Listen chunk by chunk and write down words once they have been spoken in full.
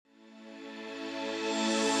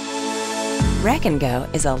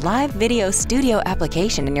RECnGO is a live video studio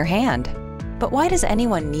application in your hand. But why does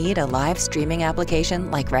anyone need a live streaming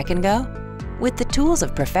application like RECnGO? With the tools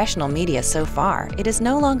of professional media so far, it is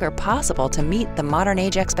no longer possible to meet the modern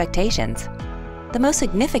age expectations. The most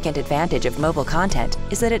significant advantage of mobile content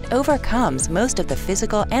is that it overcomes most of the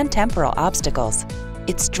physical and temporal obstacles.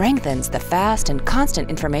 It strengthens the fast and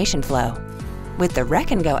constant information flow. With the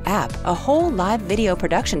RECnGO app, a whole live video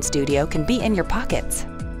production studio can be in your pockets.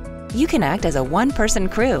 You can act as a one-person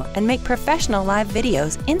crew and make professional live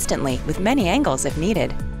videos instantly with many angles if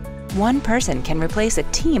needed. One person can replace a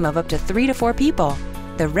team of up to 3 to 4 people.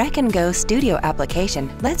 The RECnGO Studio application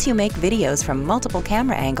lets you make videos from multiple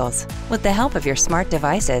camera angles with the help of your smart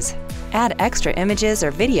devices. Add extra images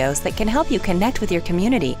or videos that can help you connect with your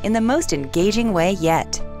community in the most engaging way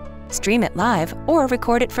yet. Stream it live or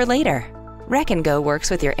record it for later. RECnGO works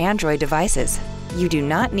with your Android devices. You do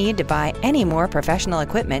not need to buy any more professional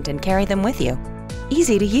equipment and carry them with you.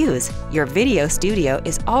 Easy to use, your video studio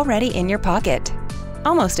is already in your pocket.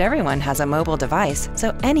 Almost everyone has a mobile device,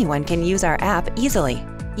 so anyone can use our app easily.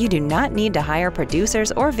 You do not need to hire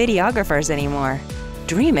producers or videographers anymore.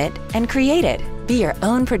 Dream it and create it. Be your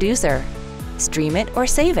own producer. Stream it or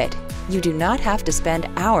save it. You do not have to spend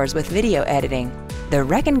hours with video editing. The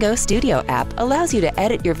RECnGO Studio app allows you to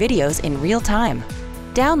edit your videos in real time.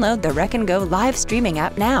 Download the RECnGO live streaming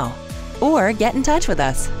app now, or get in touch with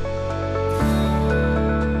us.